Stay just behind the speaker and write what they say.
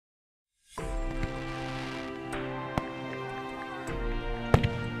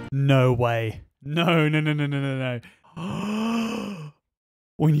No way. No, no, no, no, no, no, no.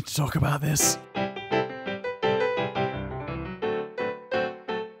 We need to talk about this.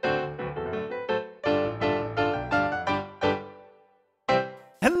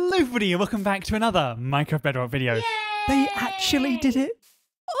 Hello everybody and welcome back to another Minecraft Bedrock video. Yay! They actually did it.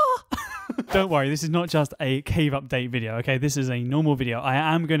 Oh. Don't worry, this is not just a cave update video, okay? This is a normal video. I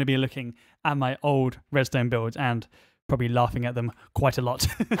am going to be looking at my old redstone builds and probably laughing at them quite a lot.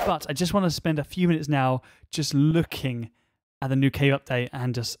 But I just want to spend a few minutes now just looking at the new cave update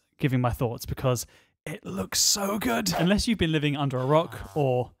and just giving my thoughts because it looks so good. Unless you've been living under a rock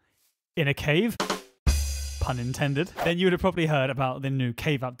or in a cave, pun intended, then you would have probably heard about the new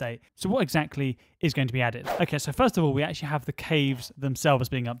cave update. So what exactly is going to be added? Okay, so first of all, we actually have the caves themselves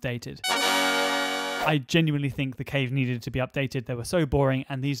being updated. I genuinely think the caves needed to be updated. They were so boring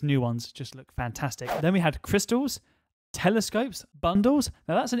and these new ones just look fantastic. Then we had crystals, telescopes, bundles.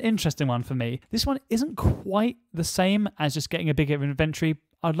 Now that's an interesting one for me. This one isn't quite the same as just getting a bigger inventory.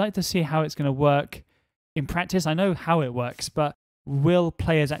 I'd like to see how it's going to work in practice. I know how it works, but will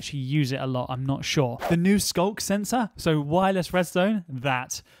players actually use it a lot? I'm not sure. The new skulk sensor, so wireless redstone,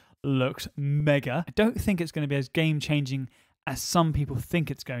 that looks mega. I don't think it's going to be as game-changing as some people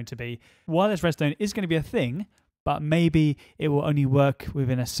think it's going to be. Wireless redstone is going to be a thing, but maybe it will only work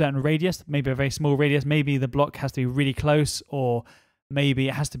within a certain radius, maybe a very small radius. Maybe the block has to be really close, or maybe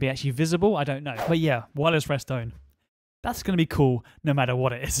it has to be actually visible. I don't know. But yeah, wireless redstone. That's going to be cool no matter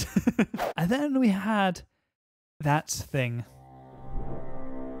what it is. And then we had that thing.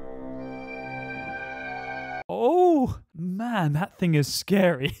 Oh, man, that thing is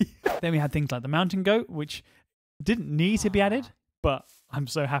scary. Then we had things like the mountain goat, which didn't need to be added, but I'm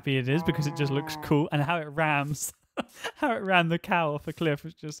so happy it is because it just looks cool. And how it rams, how it ran the cow off a cliff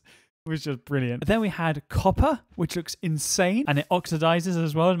was just brilliant. Then we had copper, which looks insane, and it oxidizes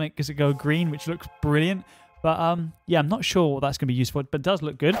as well to make it go green, which looks brilliant. But yeah, I'm not sure what that's going to be used for, but it does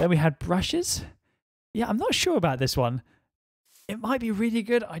look good. Then we had brushes. Yeah, I'm not sure about this one. It might be really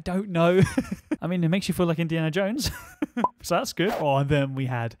good. I don't know. I mean, it makes you feel like Indiana Jones. So that's good. Oh, and then we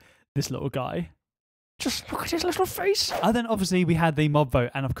had this little guy. Just look at his little face. And then obviously we had the mob vote.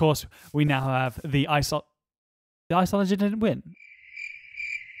 And of course, we now have the isology. The isology didn't win.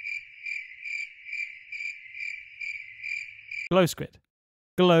 Glow squid.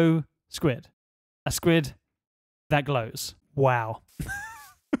 Glow squid. A squid that glows. Wow.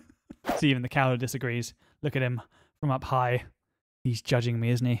 See, even the cow disagrees. Look at him from up high. He's judging me,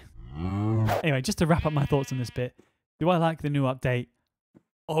 isn't he? Anyway, just to wrap up my thoughts on this bit. Do I like the new update?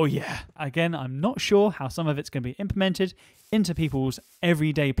 Oh yeah. Again, I'm not sure how some of it's going to be implemented into people's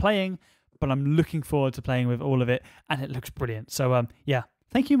everyday playing, but I'm looking forward to playing with all of it, and it looks brilliant. So yeah,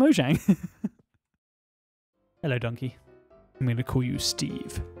 thank you, Mojang. Hello, donkey. I'm going to call you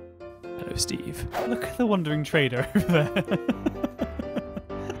Steve. Hello, Steve. Look at the wandering trader over there.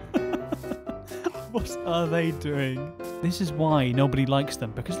 What are they doing? This is why nobody likes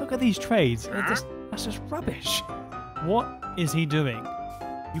them, because look at these trades. That's just rubbish. What is he doing?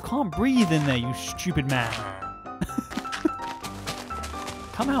 You can't breathe in there, you stupid man.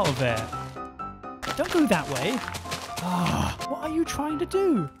 Come out of there. Don't go that way. Oh, what are you trying to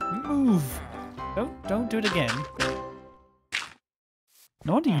do? Move. Don't do it again.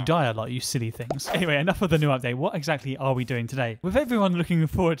 No wonder you die a lot, you silly things. Anyway, enough of the new update. What exactly are we doing today? With everyone looking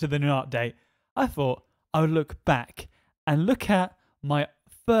forward to the new update, I thought I would look back and look at my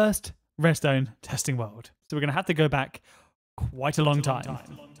first redstone testing world. So we're going to have to go back quite a long time.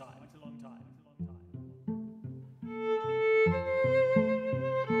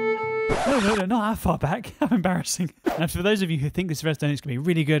 No, not that far back. How embarrassing. And for those of you who think this redstone is going to be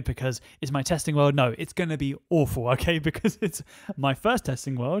really good because it's my testing world, no, it's going to be awful, okay? Because it's my first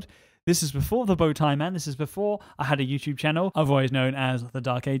testing world. This is before the bow tie man. This is before I had a YouTube channel, otherwise known as the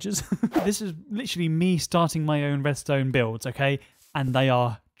Dark Ages. This is literally me starting my own redstone builds, okay? And they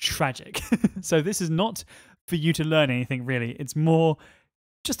are tragic. So this is not for you to learn anything, really. It's more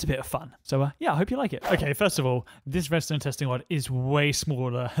just a bit of fun. So yeah, I hope you like it. Okay, first of all, this redstone testing world is way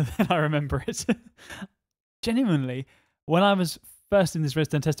smaller than I remember it. Genuinely, when I was first in this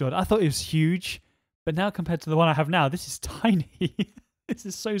redstone testing world, I thought it was huge. But now compared to the one I have now, this is tiny. This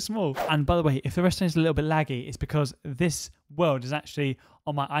is so small. And by the way, if the redstone is a little bit laggy, it's because this world is actually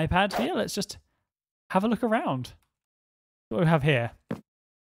on my iPad. So yeah, let's just have a look around. What do we have here?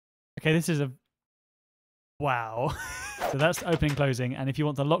 Okay, this is a... Wow. So that's opening, closing. And if you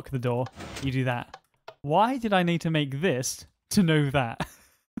want to lock the door, you do that. Why did I need to make this to know that?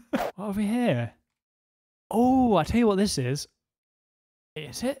 What over here? Oh, I tell you what this is.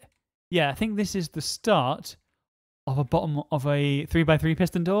 Is it? Yeah, I think this is the start of a bottom of a 3x3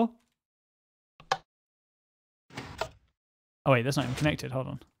 piston door. Oh wait, that's not even connected. Hold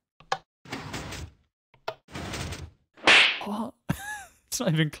on. What? It's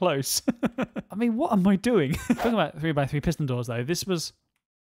not even close. I mean, what am I doing? Talking about 3x3 piston doors though, this was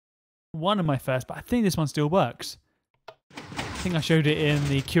one of my first, but I think this one still works. I think I showed it in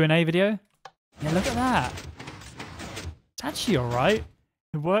the Q&A video. Yeah, look at that. It's actually all right.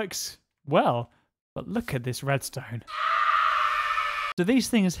 It works well, but look at this redstone. So these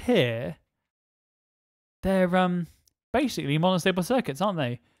things here, they're basically monostable circuits, aren't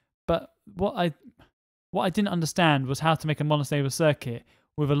they? But what I didn't understand was how to make a monostable circuit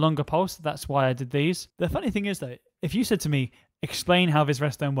with a longer pulse. That's why I did these. The funny thing is though, if you said to me, explain how this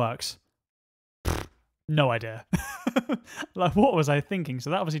redstone works, no idea. Like, what was I thinking? So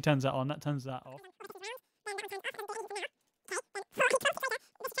that obviously turns that on, that turns that off.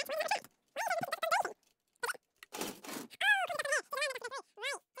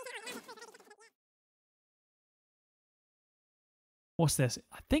 What's this?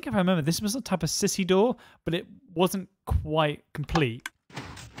 I think if I remember, this was a type of sissy door, but it wasn't quite complete.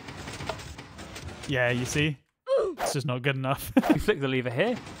 Yeah, you see? It's just not good enough. We flick the lever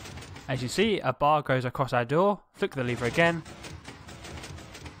here. As you see, a bar goes across our door. Flick the lever again.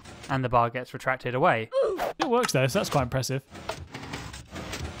 And the bar gets retracted away. It works though, so that's quite impressive.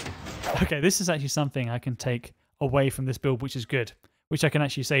 Okay, this is actually something I can take away from this build, which is good. Which I can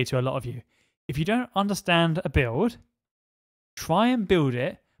actually say to a lot of you. If you don't understand a build, try and build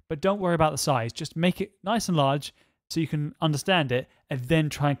it, but don't worry about the size. Just make it nice and large so you can understand it and then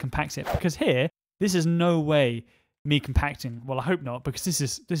try and compact it. Because here, this is no way me compacting. Well, I hope not, because this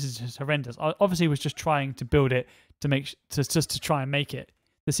is just horrendous. I obviously was just trying to build it to try and make it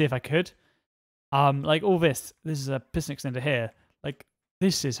to see if I could. Like all this is a piston extender here. Like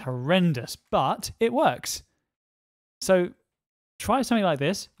this is horrendous, but it works. So try something like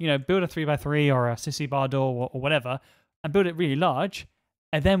this. You know, build a 3x3 or a sissy bar door or whatever, and build it really large.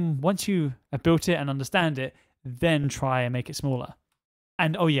 And then once you have built it and understand it, then try and make it smaller.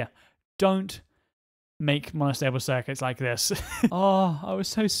 And oh yeah, don't make monostable circuits like this. Oh, I was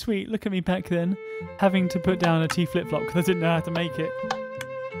so sweet. Look at me back then, having to put down a T flip-flop because I didn't know how to make it.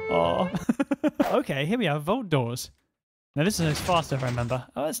 Oh. Okay, here we have vault doors. Now this is faster if I remember.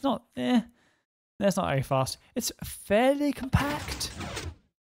 Oh, it's not, that's not very fast. It's fairly compact.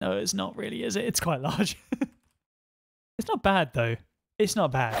 No, it's not really, is it? It's quite large. It's not bad though. It's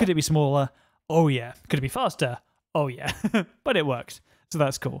not bad. Could it be smaller? Oh yeah. Could it be faster? Oh yeah. But it works. So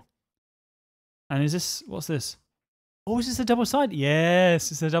that's cool. And is this, what's this? Oh, is this a double-sided? Yes,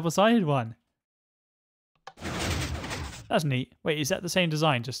 it's a double-sided one. That's neat. Wait, is that the same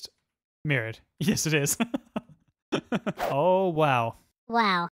design, just mirrored? Yes, it is. Oh, wow.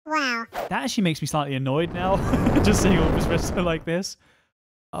 Wow. That actually makes me slightly annoyed now, just seeing all this redstone like this.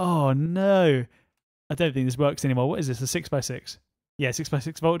 Oh, no. I don't think this works anymore. What is this, a 6x6? Yeah,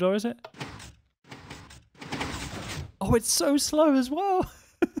 6x6 vault door, is it? Oh, it's so slow as well.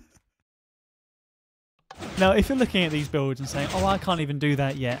 Now, if you're looking at these builds and saying, oh, I can't even do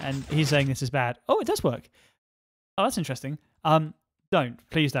that yet, and he's saying this is bad. Oh, it does work. Oh, that's interesting.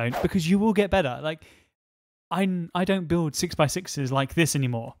 Please don't, because you will get better. Like, I don't build 6x6s like this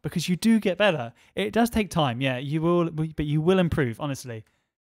anymore, because you do get better. It does take time, yeah, you will, but you will improve, honestly.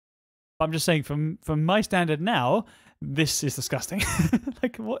 I'm just saying, from my standard now, this is disgusting.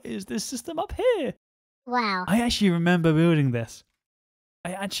 Like, what is this system up here? Wow. I actually remember building this.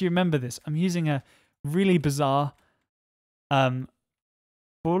 I actually remember this. I'm using a really bizarre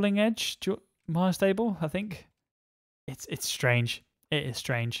falling edge monostable, I think. It's strange. It is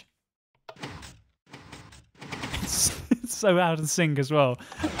strange. It's so out of sync as well.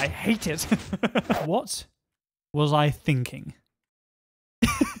 I hate it. What was I thinking?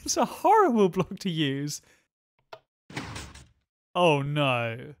 It's a horrible block to use. Oh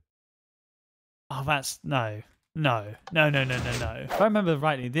no. Oh, that's no. No. If I remember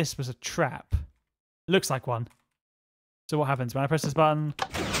rightly, this was a trap. Looks like one. So what happens when I press this button?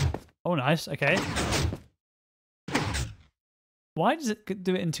 Oh, nice. Okay. Why does it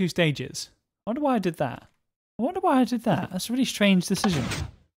do it in 2 stages? I wonder why I did that. That's a really strange decision.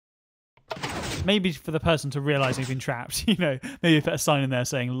 Maybe for the person to realise they've been trapped. You know, maybe put a sign in there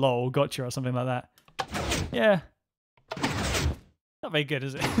saying "lol, gotcha" or something like that. Yeah. Not very good,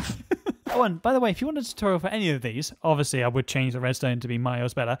 is it? Oh, and by the way, if you want a tutorial for any of these, obviously I would change the redstone to be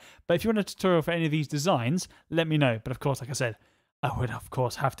miles better, but if you want a tutorial for any of these designs, let me know. But of course, like I said, I would of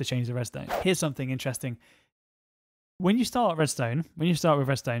course have to change the redstone. Here's something interesting. When you start with redstone,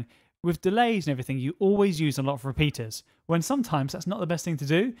 with delays and everything, you always use a lot of repeaters. When sometimes that's not the best thing to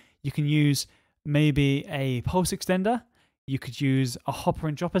do. You can use maybe a pulse extender. You could use a hopper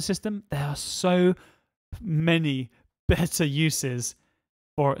and dropper system. There are so many better uses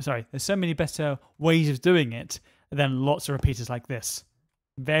for, sorry, there's so many better ways of doing it than lots of repeaters like this.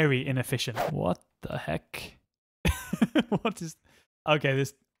 Very inefficient. What the heck? What is, okay,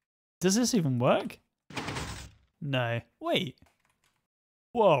 does this even work? No. Wait.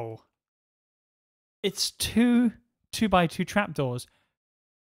 Whoa. It's two 2x2 trapdoors.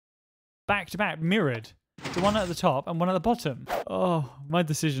 Back to back, mirrored. The one at the top and one at the bottom. Oh, my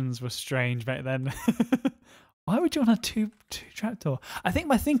decisions were strange back then. Why would you want a two trapdoor? I think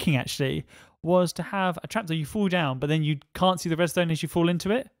my thinking actually was to have a trapdoor you fall down, but then you can't see the redstone as you fall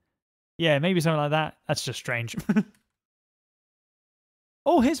into it. Yeah, maybe something like that. That's just strange.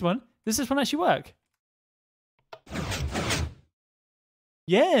 Oh, here's one. Does this one actually work?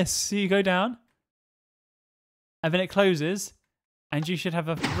 Yes. So you go down, and then it closes, and you should have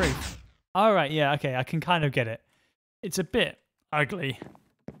a roof. All right. Yeah. Okay. I can kind of get it. It's a bit ugly,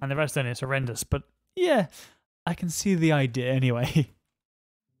 and the redstone is horrendous, but yeah, I can see the idea anyway.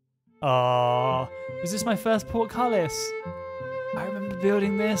 Oh, was this my first portcullis? I remember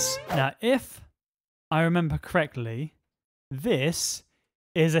building this. Now, if I remember correctly, this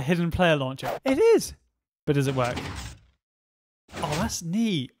is a hidden player launcher. It is! But does it work? Oh, that's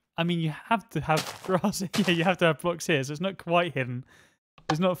neat. I mean, you have to have grass. Yeah, you have to have blocks here, so it's not quite hidden.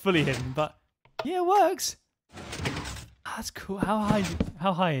 It's not fully hidden, but yeah, it works. That's cool. How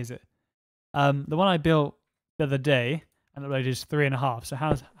high is it? The one I built the other day and uploaded is 3.5. So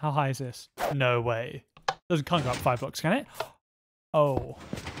how high is this? No way. Can't go up 5 blocks, can it? Oh,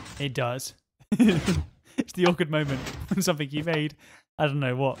 it does. It's the awkward moment when something you made, I don't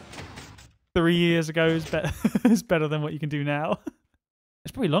know what, 3 years ago is better. Is better than what you can do now.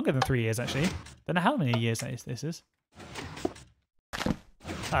 It's probably longer than 3 years actually. Don't know how many years this is.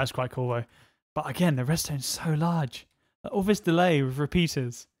 That's quite cool though. But again, the redstone's so large. All this delay with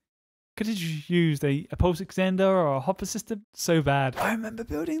repeaters. Could have just used a pulse extender or a hopper system. So bad. I remember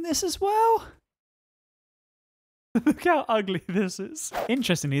building this as well. Look how ugly this is.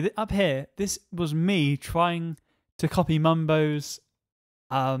 Interestingly, up here, this was me trying to copy Mumbo's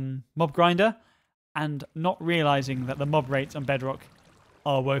mob grinder and not realizing that the mob rates on Bedrock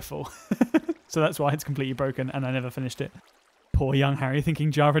are woeful. So that's why it's completely broken and I never finished it. Poor young Harry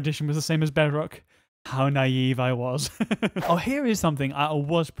thinking Java Edition was the same as Bedrock. How naive I was. Oh, here is something I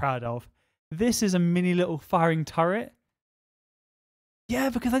was proud of. This is a mini little firing turret. Yeah,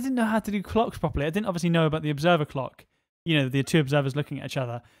 because I didn't know how to do clocks properly. I didn't obviously know about the observer clock. You know, the two observers looking at each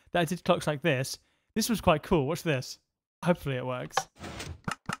other. That I did clocks like this. This was quite cool. Watch this. Hopefully it works.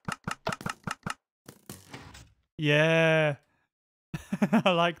 Yeah.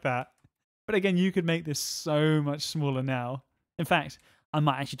 I like that. But again, you could make this so much smaller now. In fact, I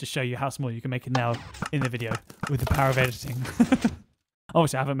might actually just show you how small you can make it now in the video with the power of editing.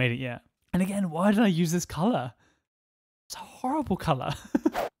 Obviously, I haven't made it yet. And again, why did I use this color? It's a horrible color.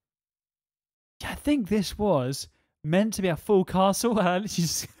 Yeah, I think this was meant to be a full castle. And I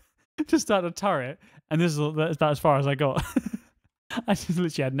literally just started a turret. And this is about as far as I got. I just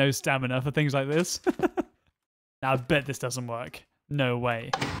literally had no stamina for things like this. Now, I bet this doesn't work. No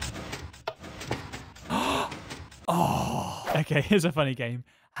way. Oh, okay, here's a funny game.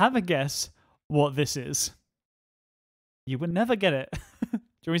 Have a guess what this is. You would never get it. Do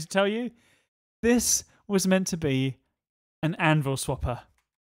you want me to tell you? This was meant to be an anvil swapper.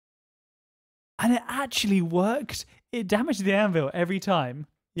 And it actually worked. It damaged the anvil every time.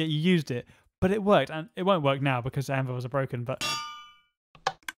 Yeah, you used it. But it worked. And it won't work now because the anvils are broken. But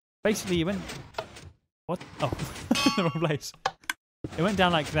basically, you went... What? Oh, the wrong place. It went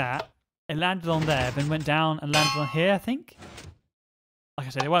down like that. It landed on there, then went down and landed on here, I think. Like I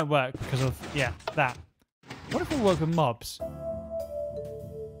said, it won't work because of, yeah, that. What if it worked with mobs?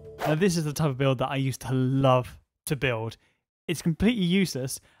 Now, this is the type of build that I used to love to build. It's completely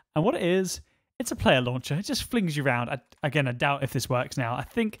useless. And what it is, it's a player launcher. It just flings you around. Again, I doubt if this works now. I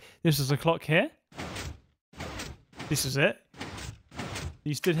think this is a clock here. This is it.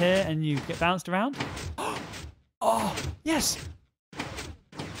 You stood here and you get bounced around. Oh, yes.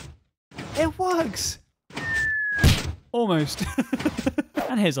 It works! Almost.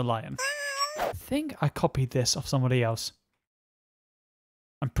 And here's a lion. I think I copied this off somebody else.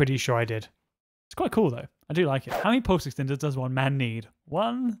 I'm pretty sure I did. It's quite cool though. I do like it. How many pulse extenders does one man need?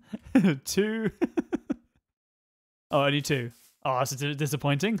 1, 2. Oh, only 2. Oh, that's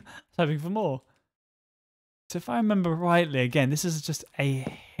disappointing. I was hoping for more. So if I remember rightly, again, this is just a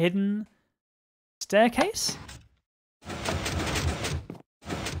hidden staircase?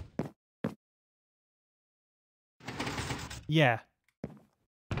 Yeah.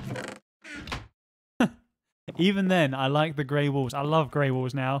 Even then, I like the grey walls. I love grey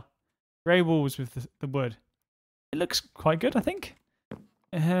walls now. Grey walls with the wood. It looks quite good, I think.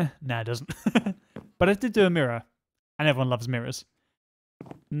 No, it doesn't. But I did do a mirror. And everyone loves mirrors.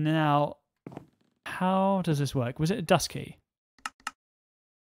 Now, how does this work? Was it a dust key?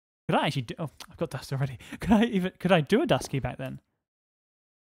 Could I actually do... Oh, I've got dust already. Could I do a dust key back then?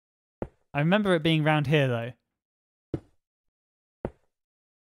 I remember it being round here, though.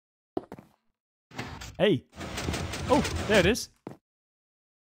 Hey. Oh, there it is.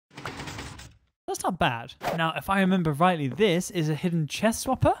 That's not bad. Now, if I remember rightly, this is a hidden chest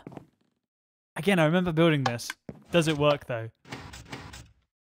swapper. Again, I remember building this. Does it work, though?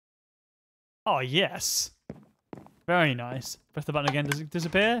 Oh, yes. Very nice. Press the button again. Does it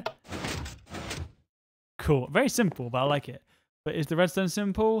disappear? Cool. Very simple, but I like it. But is the redstone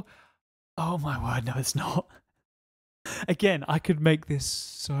simple? Oh, my word. No, it's not. Again, I could make this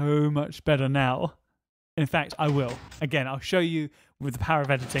so much better now. In fact, I will. Again, I'll show you with the power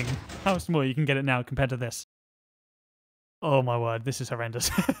of editing how small you can get it now compared to this. Oh my word, this is horrendous.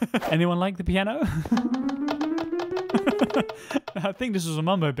 Anyone like the piano? I think this was a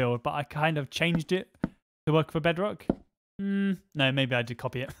Mumbo build, but I kind of changed it to work for Bedrock. No, maybe I did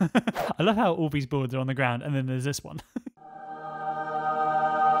copy it. I love how all these boards are on the ground and then there's this one.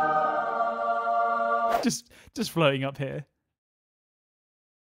 just floating up here.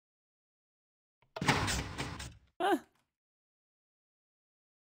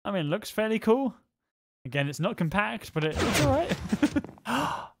 I mean, it looks fairly cool. Again, it's not compact, but it's alright.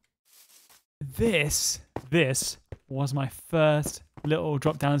 This was my first little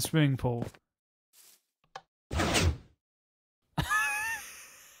drop-down swimming pool.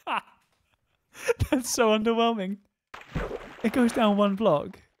 That's so underwhelming. It goes down one block.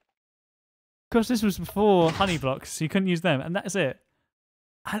 Of course, this was before honey blocks, so you couldn't use them, and that's it.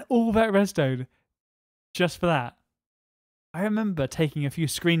 And all that redstone just for that. I remember taking a few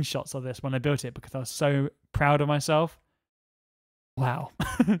screenshots of this when I built it because I was so proud of myself. Wow.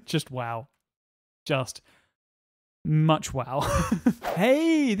 Just wow. Just much wow.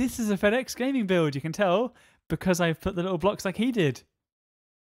 Hey, this is a FedEx gaming build, you can tell, because I've put the little blocks like he did.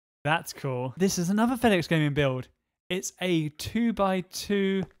 That's cool. This is another FedEx gaming build. It's a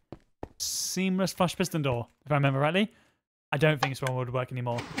 2x2 seamless flush piston door, if I remember rightly. I don't think this one would work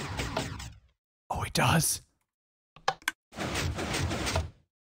anymore. Oh, it does.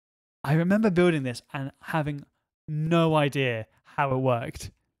 I remember building this and having no idea how it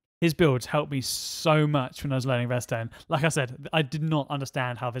worked. His builds helped me so much when I was learning redstone. Like I said, I did not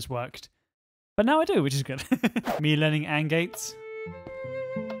understand how this worked. But now I do, which is good. Me learning AND gates.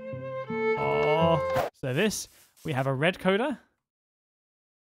 Oh, so this, we have a red coder.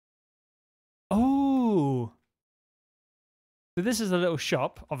 Oh. So this is a little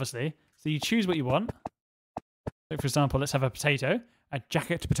shop, obviously. So you choose what you want. So for example, let's have a potato. A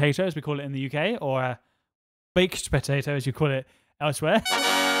jacket potato, as we call it in the UK, or a baked potato, as you call it elsewhere.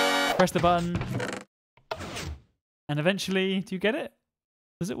 Press the button, and eventually, do you get it?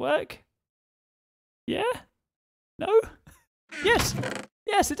 Does it work? Yeah? No? Yes!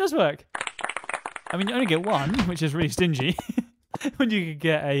 Yes, it does work! I mean, you only get one, which is really stingy. When you could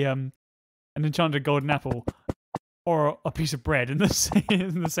get an enchanted golden apple or a piece of bread in the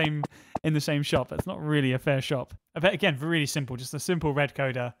same shop. That's not really a fair shop. But again, really simple, just a simple red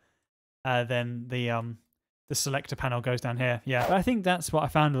coder. Then the selector panel goes down here. Yeah, but I think that's what I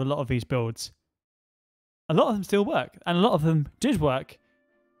found with a lot of these builds. A lot of them still work, and a lot of them did work,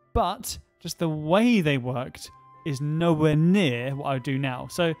 but just the way they worked is nowhere near what I would do now.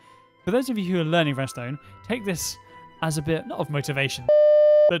 So for those of you who are learning redstone, take this as a bit, not of motivation.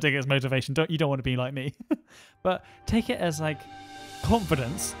 Don't take it as motivation. You don't want to be like me. But take it as like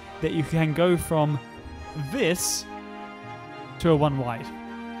confidence that you can go from this to a 1 wide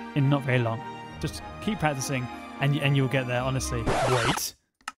in not very long. Just keep practicing and you'll get there, honestly. Wait.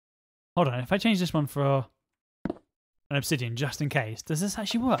 Hold on. If I change this one for an obsidian just in case, does this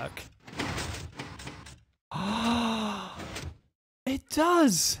actually work? It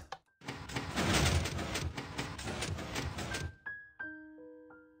does!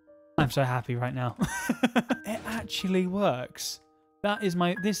 I'm so happy right now. It actually works.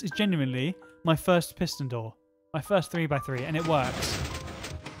 This is genuinely my first piston door. My first 3x3, and it works.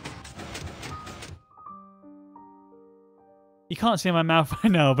 You can't see my mouth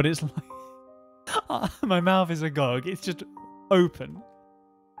right now, but it's like... my mouth is agog. It's just open.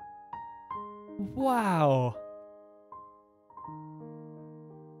 Wow.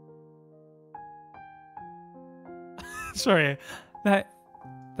 Sorry.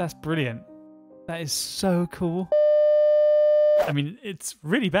 That's brilliant. That is so cool. I mean, it's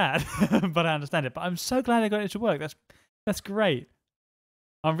really bad, but I understand it. But I'm so glad I got it to work. That's great.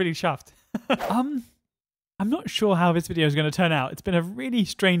 I'm really chuffed. I'm not sure how this video is going to turn out. It's been a really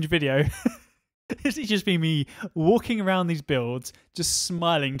strange video. It's just been me walking around these builds, just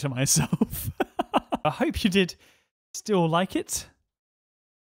smiling to myself. I hope you did still like it.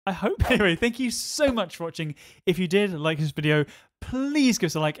 I hope. Anyway, thank you so much for watching. If you did like this video, please give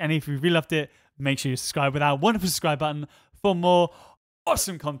us a like. And if you really loved it, make sure you subscribe with our wonderful subscribe button for more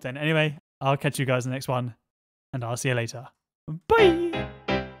awesome content. Anyway, I'll catch you guys in the next one, and I'll see you later. Bye!